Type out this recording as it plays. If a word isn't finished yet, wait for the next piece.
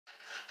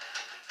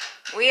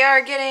We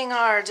are getting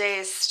our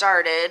days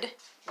started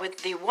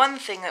with the one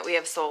thing that we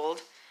have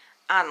sold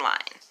online.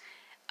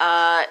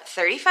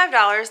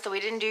 $35, so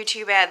we didn't do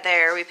too bad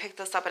there. We picked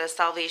this up at a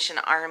Salvation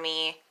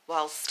Army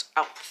whilst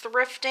out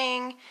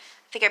thrifting. I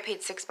think I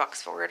paid $6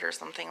 for it or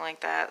something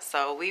like that.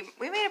 So we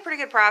made a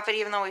pretty good profit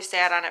even though we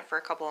sat on it for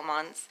a couple of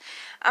months.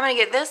 I'm going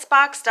to get this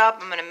boxed up.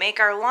 I'm going to make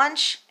our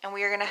lunch and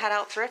we are going to head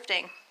out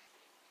thrifting.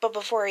 But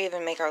before I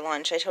even make our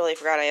lunch, I totally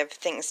forgot I have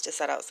things to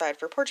set outside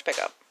for porch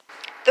pickup.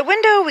 The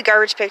window we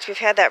garbage picked, we've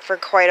had that for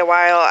quite a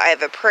while. I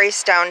have a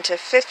price down to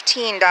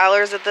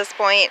 $15 at this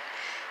point.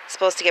 It's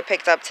supposed to get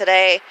picked up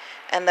today.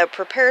 And the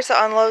prepare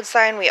to unload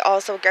sign we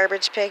also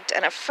garbage picked.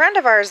 And a friend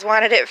of ours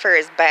wanted it for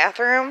his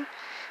bathroom,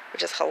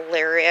 which is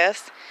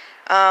hilarious.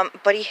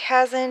 But he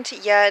hasn't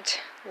yet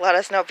let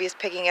us know if he's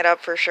picking it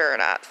up for sure or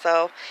not.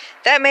 So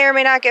that may or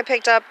may not get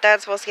picked up.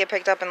 That's supposed to get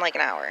picked up in like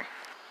an hour.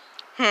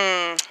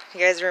 You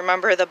guys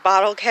remember the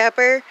bottle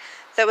capper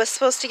that was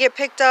supposed to get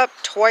picked up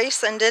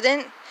twice and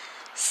didn't?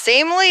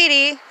 Same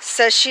lady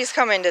says she's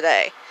coming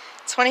today.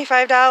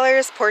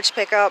 $25 porch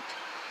pickup.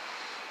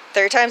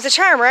 Third time's a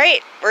charm,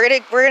 right? We're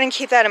gonna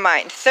keep that in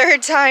mind.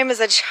 Third time is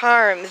a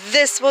charm.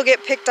 This will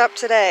get picked up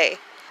today.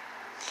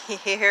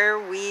 Here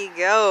we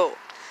go.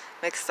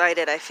 I'm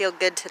excited. I feel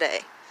good today.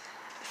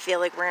 I feel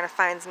like we're gonna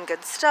find some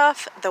good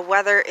stuff. The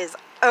weather is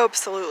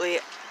absolutely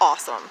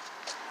awesome.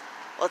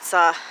 Let's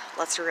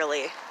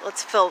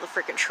fill the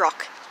freaking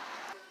truck.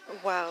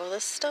 Wow,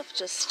 this stuff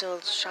just still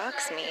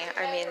shocks me.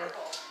 I mean,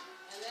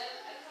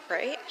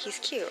 right? He's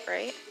cute,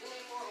 right?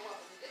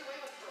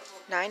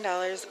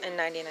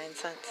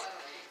 $9.99.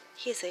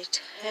 He's a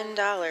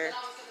 $10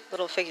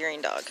 little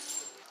figurine dog.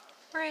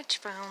 Rich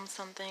found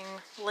something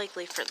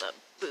likely for the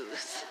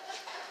booth.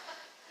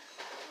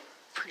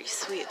 Pretty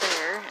sweet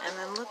there. And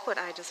then look what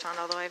I just found,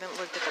 although I haven't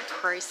looked at the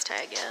price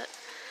tag yet.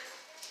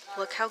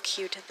 Look how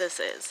cute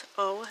this is.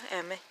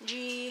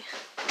 OMG.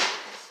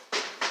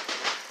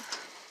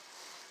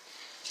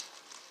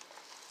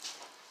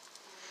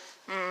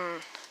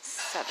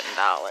 $7.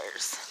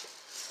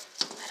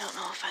 I don't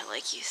know if I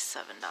like you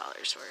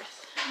 $7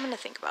 worth. I'm gonna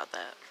think about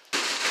that.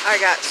 I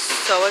got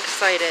so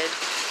excited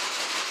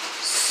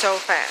so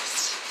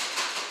fast.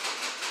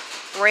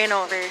 Ran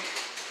over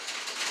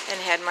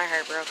and had my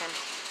heart broken.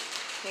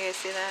 You guys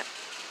see that?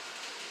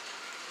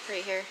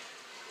 Right here.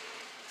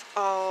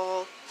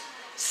 All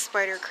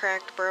spider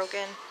cracked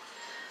broken.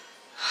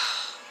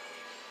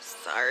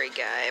 Sorry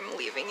guy, I'm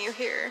leaving you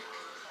here.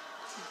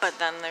 But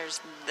then there's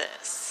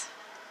this.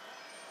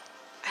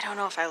 I don't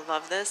know if I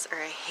love this or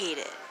I hate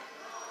it.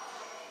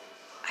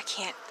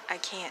 I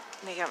can't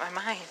make up my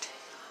mind.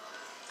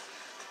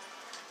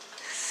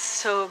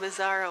 So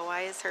bizarro.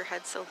 Why is her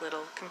head so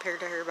little compared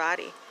to her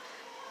body?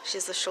 She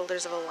has the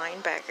shoulders of a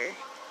linebacker.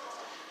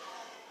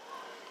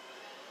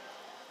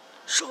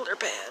 Shoulder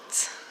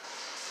pads.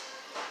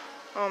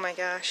 Oh my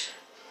gosh.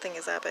 Thing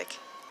is epic.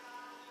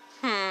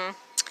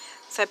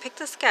 So I picked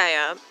this guy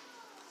up.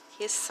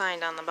 He is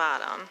signed on the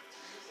bottom.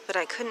 But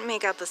I couldn't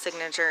make out the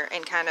signature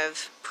and kind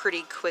of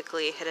pretty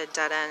quickly hit a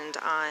dead end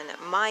on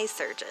my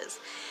searches.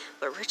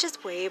 But Rich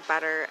is way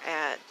better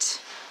at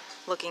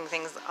looking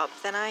things up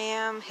than I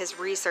am. His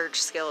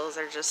research skills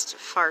are just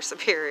far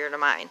superior to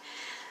mine.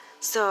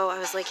 So I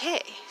was like,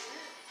 hey, do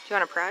you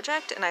want a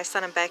project? And I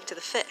sent him back to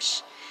the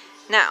fish.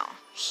 Now,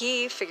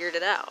 he figured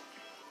it out.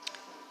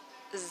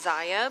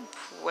 Zaya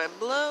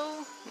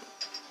Pueblo?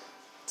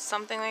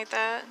 Something like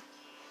that.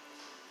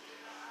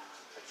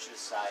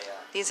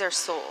 These are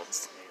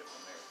souls.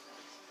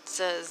 It's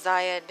a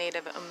Zaya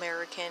Native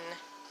American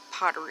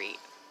pottery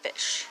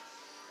fish.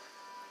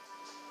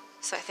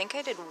 So I think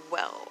I did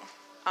well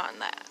on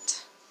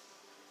that.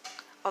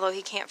 Although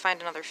he can't find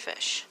another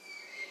fish.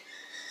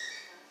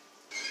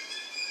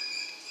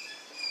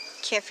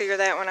 Can't figure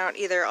that one out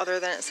either, other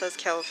than it says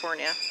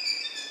California.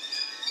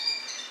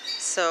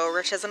 So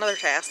Rich has another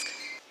task.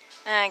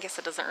 I guess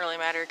it doesn't really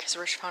matter because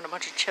Rich found a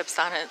bunch of chips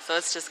on it, so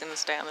it's just going to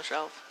stay on the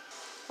shelf.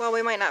 Well,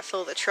 we might not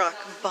fill the truck,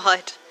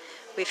 but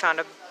we found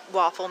a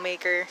waffle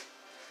maker.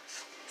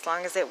 As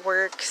long as it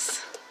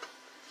works.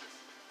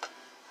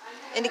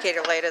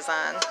 Indicator light is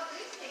on.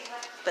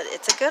 But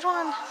it's a good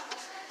one.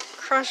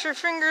 Cross your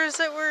fingers,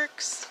 it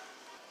works.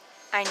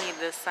 I need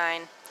this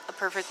sign. A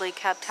perfectly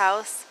kept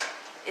house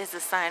is a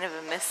sign of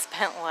a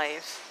misspent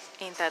life.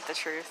 Ain't that the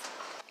truth?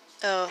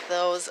 Oh,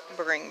 those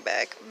bring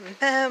back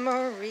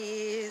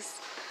memories.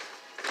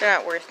 They're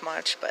not worth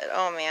much, but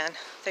oh man,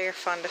 they're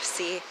fun to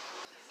see.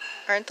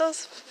 Aren't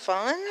those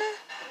fun?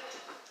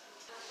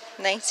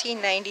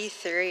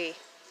 1993.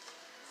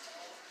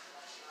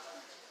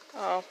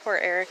 Oh, poor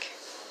Eric.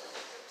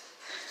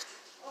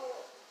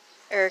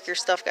 Eric, your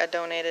stuff got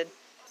donated.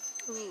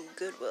 Ooh,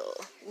 Goodwill.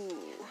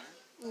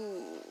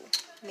 Ooh.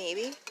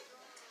 Maybe.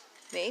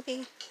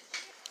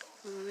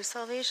 Ooh,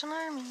 Salvation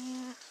Army.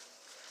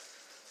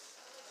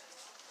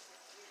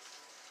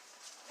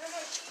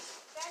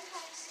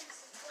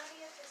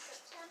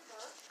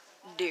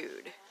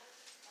 Dude.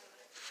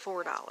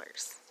 $4.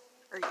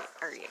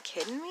 Are you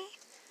kidding me?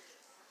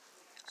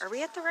 Are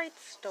we at the right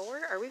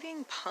store? Are we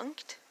being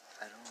punked?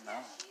 I don't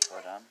know,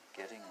 but I'm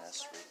getting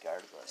this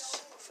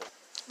regardless.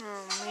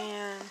 Oh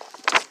man.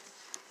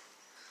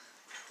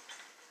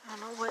 I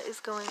don't know what is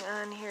going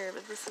on here,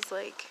 but this is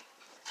like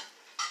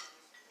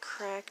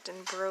cracked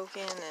and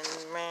broken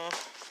and meh.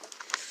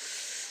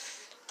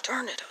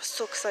 Darn it, I was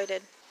so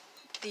excited.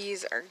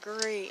 These are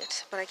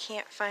great, but I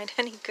can't find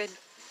any good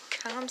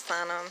comps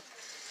on them.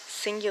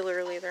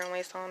 Singularly, they're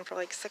only selling for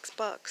like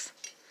 $6.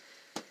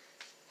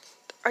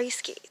 Ice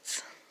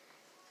skates.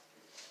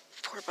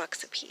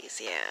 $4 a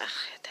piece, yeah.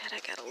 That I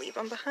gotta leave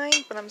them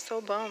behind, but I'm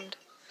so bummed.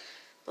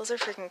 Those are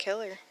freaking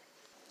killer.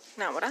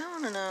 Now, what I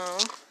want to know,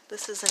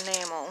 this is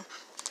enamel,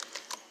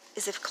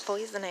 is if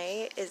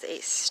cloisonne is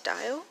a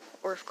style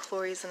or if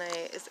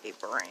cloisonne is a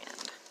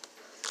brand.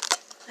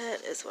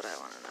 That is what I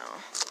want to know.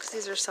 Because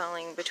these are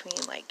selling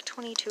between like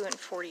 22 and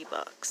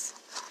 $40.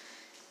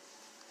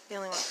 They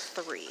only want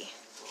 3.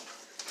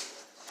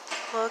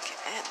 Look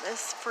at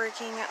this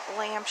freaking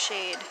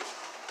lampshade.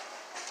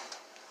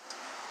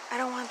 I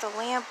don't want the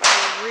lamp,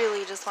 I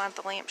really just want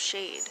the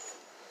lampshade.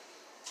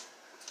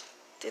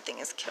 That thing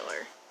is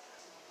killer.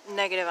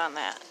 Negative on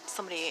that.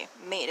 Somebody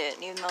made it,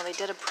 and even though they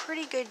did a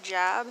pretty good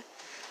job,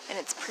 and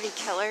it's pretty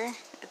killer,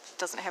 it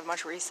doesn't have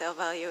much resale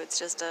value. It is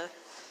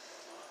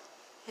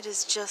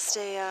just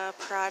a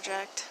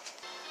project.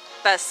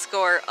 Best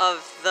score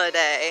of the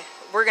day.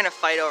 We're gonna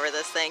fight over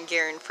this thing,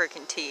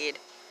 guaranteed.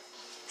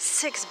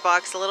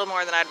 $6, a little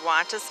more than I'd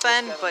want to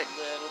spend, but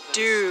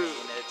dude,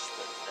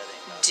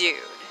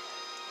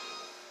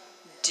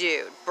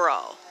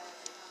 bro,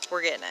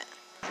 we're getting it.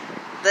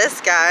 This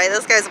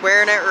guy's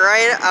wearing it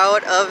right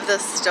out of the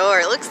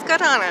store. It looks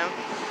good on him.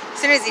 As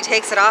soon as he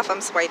takes it off,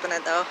 I'm swiping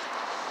it though.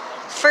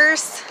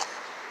 First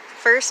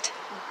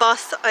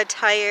bus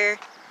attire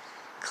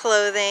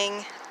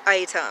clothing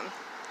item.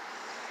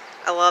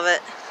 I love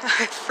it.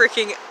 I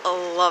freaking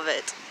love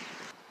it.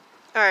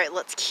 All right,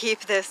 let's keep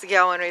this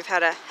going. We've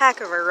had a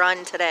heck of a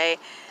run today.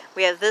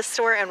 We have this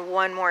store and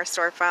one more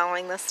store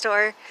following this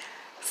store.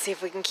 Let's see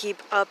if we can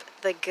keep up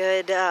the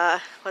good,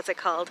 what's it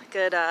called?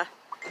 Good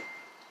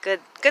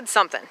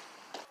something.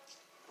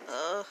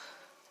 Ugh.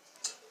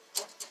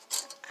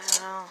 I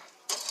don't know.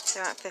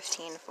 They want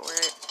 $15 for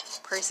it.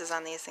 Prices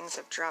on these things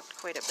have dropped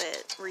quite a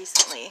bit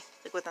recently,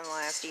 like within the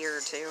last year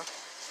or two.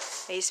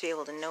 I used to be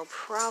able to no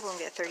problem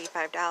get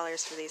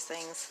 $35 for these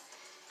things.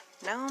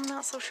 Now I'm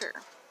not so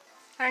sure.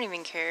 I don't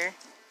even care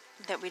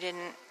that we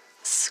didn't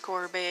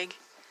score big.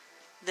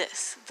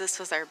 This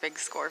was our big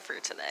score for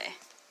today.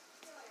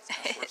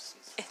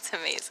 It's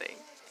amazing.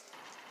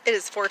 It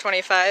is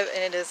 4:25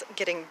 and it is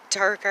getting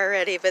dark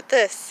already, but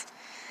this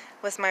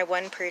was my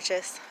one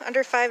purchase.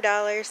 Under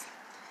 $5.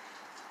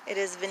 It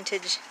is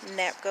vintage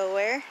Napco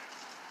wear.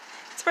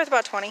 It's worth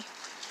about $20,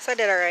 so I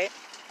did alright.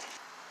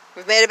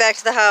 We've made it back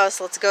to the house.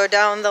 Let's go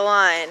down the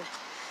line.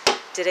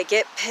 Did it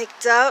get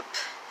picked up?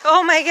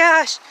 Oh my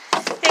gosh!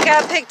 It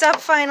got picked up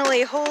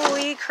finally.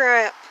 Holy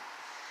crap.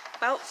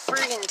 About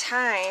friggin'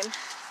 time.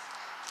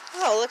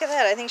 Oh, look at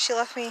that. I think she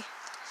left me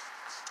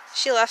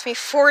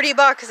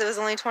 $40. It was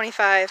only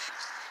 25.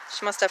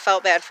 She must have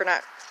felt bad for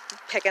not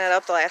picking it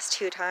up the last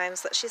 2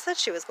 times that she said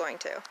she was going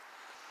to.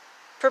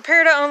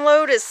 Prepare to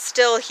unload is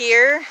still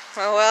here.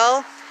 Oh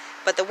well.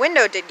 But the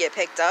window did get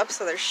picked up,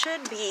 so there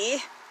should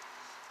be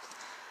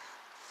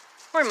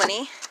more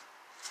money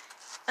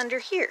under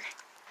here.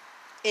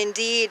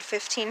 Indeed,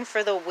 15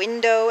 for the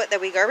window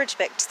that we garbage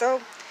picked.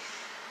 So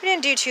we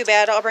didn't do too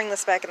bad. I'll bring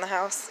this back in the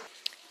house.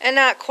 And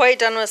not quite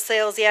done with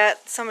sales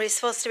yet. Somebody's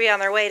supposed to be on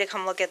their way to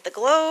come look at the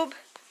globe.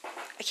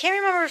 I can't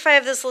remember if I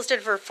have this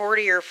listed for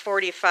 40 or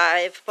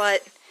 45,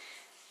 but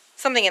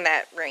something in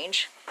that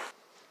range.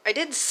 I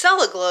did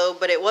sell a globe,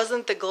 but it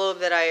wasn't the globe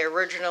that I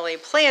originally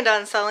planned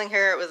on selling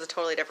her. It was a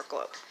totally different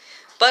globe.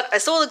 But I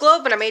sold the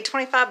globe and I made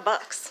 25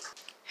 bucks.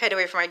 Had to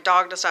wait for my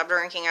dog to stop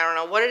drinking. I don't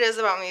know what it is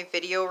about me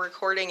video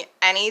recording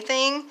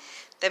anything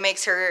that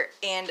makes her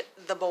and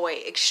the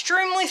boy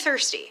extremely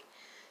thirsty.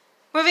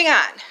 Moving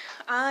on.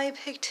 I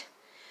picked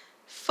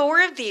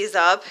 4 of these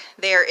up.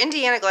 They are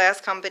Indiana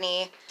Glass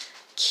Company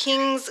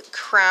King's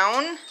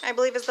Crown, I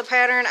believe is the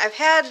pattern. I've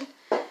had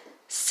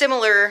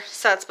similar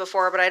sets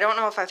before, but I don't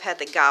know if I've had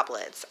the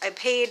goblets. I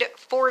paid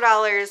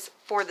 $4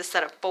 for the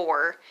set of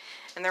 4,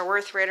 and they're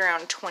worth right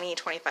around 20,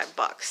 25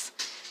 bucks.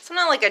 So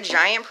not like a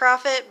giant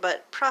profit,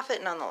 but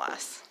profit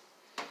nonetheless.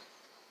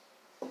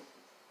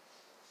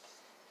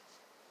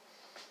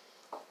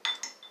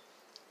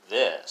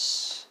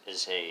 This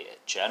is a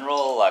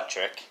General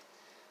Electric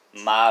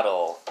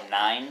model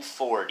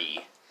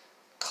 940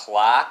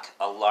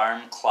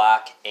 alarm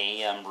clock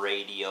AM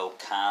radio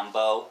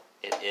combo.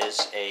 It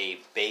is a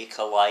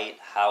Bakelite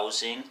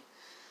housing.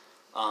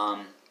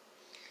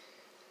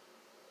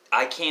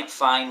 I can't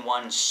find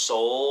one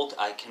sold.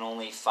 I can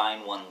only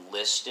find one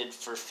listed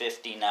for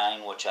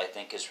 $59, which I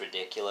think is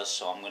ridiculous.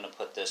 So I'm going to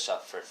put this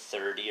up for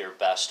 $30 or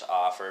best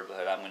offer,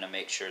 but I'm going to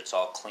make sure it's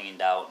all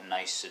cleaned out and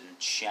nice and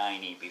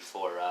shiny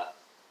before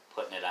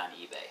putting it on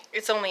eBay.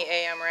 It's only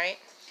AM, right?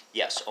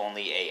 Yes,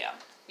 only AM.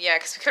 Yeah,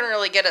 because we couldn't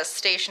really get a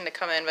station to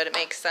come in, but it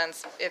makes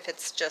sense if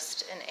it's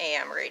just an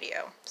AM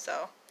radio.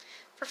 So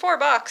for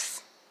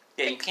 $4,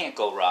 Yeah, you can't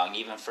go wrong.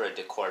 Even for a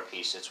decor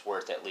piece, it's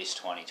worth at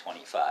least $20,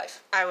 $25.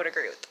 I would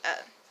agree with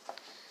that.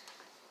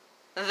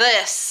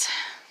 This.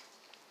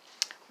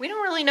 We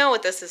don't really know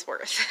what this is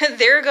worth.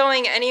 They're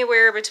going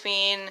anywhere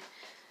between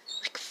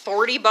like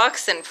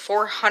 $40 and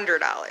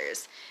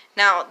 $400.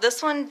 Now,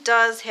 this one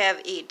does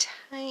have a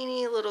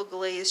tiny little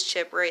glazed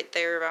chip right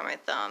there by my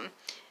thumb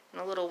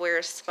and a little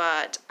wear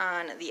spot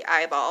on the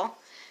eyeball.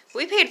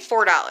 We paid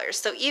 $4,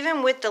 so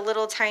even with the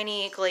little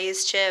tiny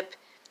glazed chip,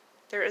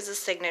 there is a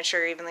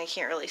signature, even though you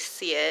can't really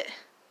see it.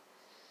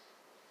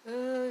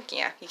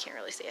 Yeah, you can't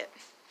really see it.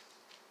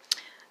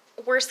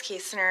 Worst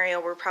case scenario,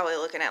 we're probably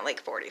looking at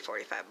like $40,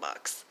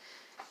 $45.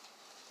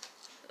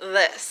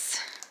 This.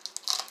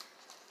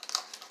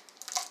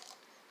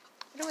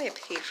 What do I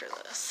pay for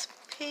this?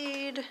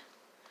 Paid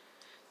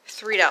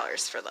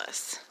 $3 for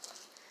this.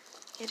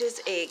 It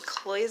is a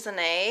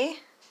cloisonne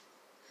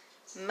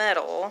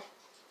metal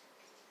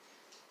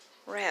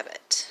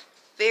rabbit.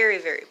 Very,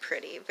 very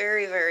pretty.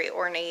 Very, very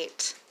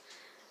ornate.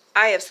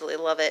 I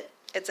absolutely love it.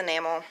 It's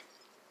enamel.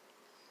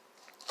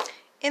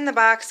 In the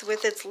box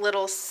with its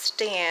little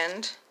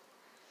stand.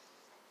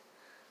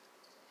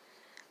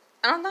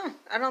 Oh,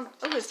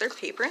 is there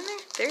paper in there?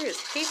 There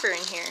is paper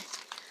in here.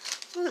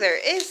 Ooh, there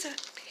is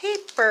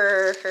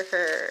paper.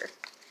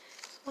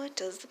 What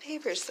does the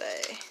paper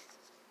say?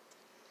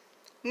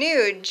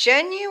 New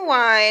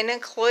genuine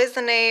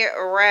cloisonne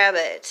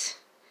rabbit.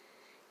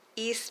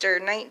 Easter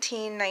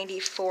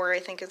 1994, I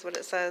think is what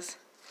it says.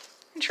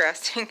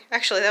 Interesting.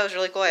 Actually, that was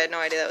really cool. I had no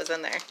idea that was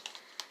in there.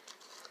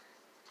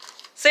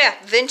 So yeah,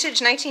 vintage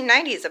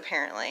 1990s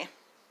apparently.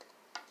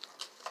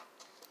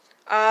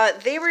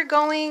 They were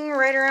going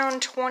right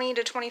around $20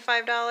 to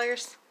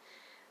 $25.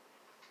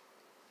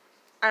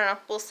 I don't know.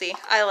 We'll see.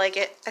 I like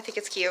it. I think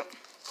it's cute.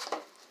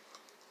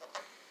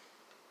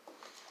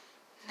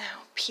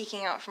 Now,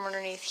 peeking out from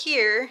underneath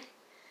here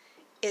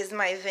is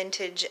my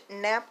vintage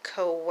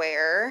Napco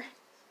ware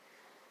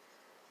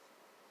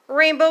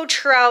rainbow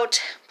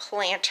trout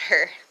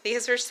planter.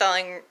 These were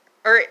selling,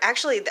 or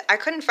actually, I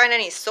couldn't find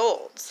any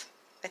solds,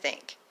 I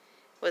think,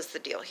 was the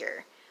deal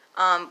here.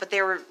 But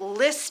they were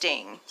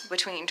listing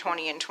between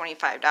 $20 and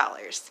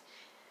 $25.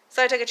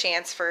 So I took a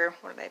chance for,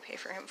 what did I pay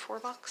for him?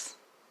 $4?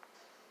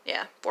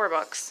 Yeah,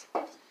 $4.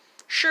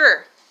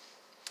 Sure.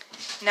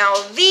 Now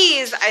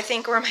these, I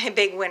think, were my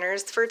big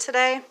winners for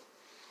today.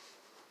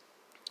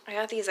 I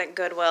got these at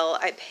Goodwill.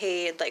 I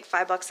paid like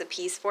 $5 a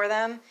piece for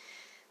them.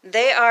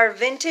 They are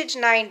vintage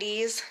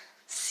 90s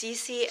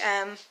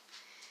CCM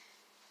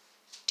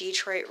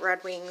Detroit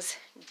Red Wings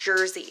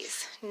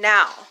jerseys.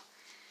 Now,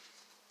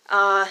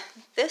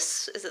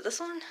 is it this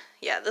one?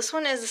 Yeah, this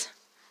one is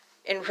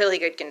in really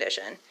good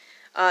condition.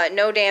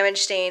 No damage,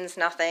 stains,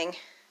 nothing.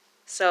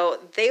 So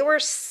they were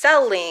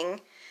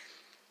selling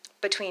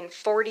between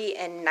 $40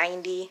 and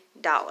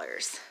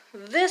 $90.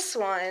 This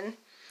one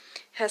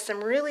has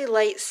some really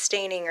light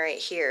staining right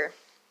here.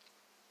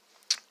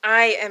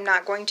 I am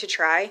not going to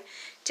try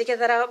to get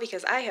that out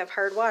because I have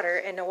hard water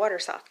and no water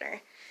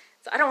softener.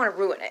 So I don't want to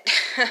ruin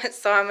it.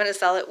 So I'm going to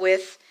sell it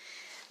with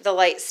the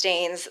light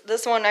stains.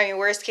 This one, I mean,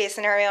 worst case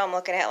scenario, I'm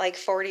looking at like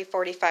 $40,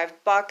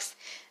 $45.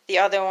 The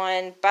other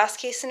one, best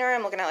case scenario,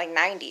 I'm looking at like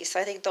 $90. So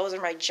I think those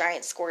are my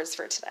giant scores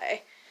for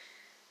today.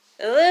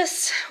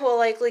 This will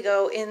likely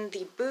go in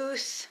the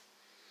booth.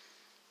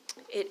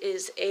 It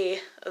is a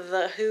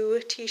The Who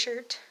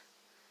t-shirt.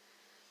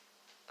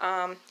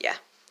 Yeah,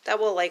 that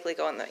will likely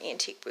go in the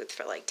antique booth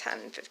for like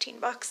 $10,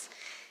 $15.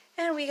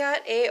 And we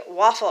got a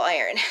waffle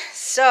iron.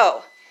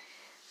 So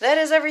that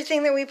is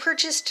everything that we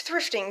purchased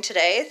thrifting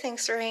today.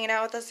 Thanks for hanging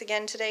out with us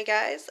again today,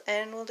 guys,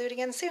 and we'll do it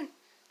again soon.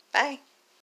 Bye.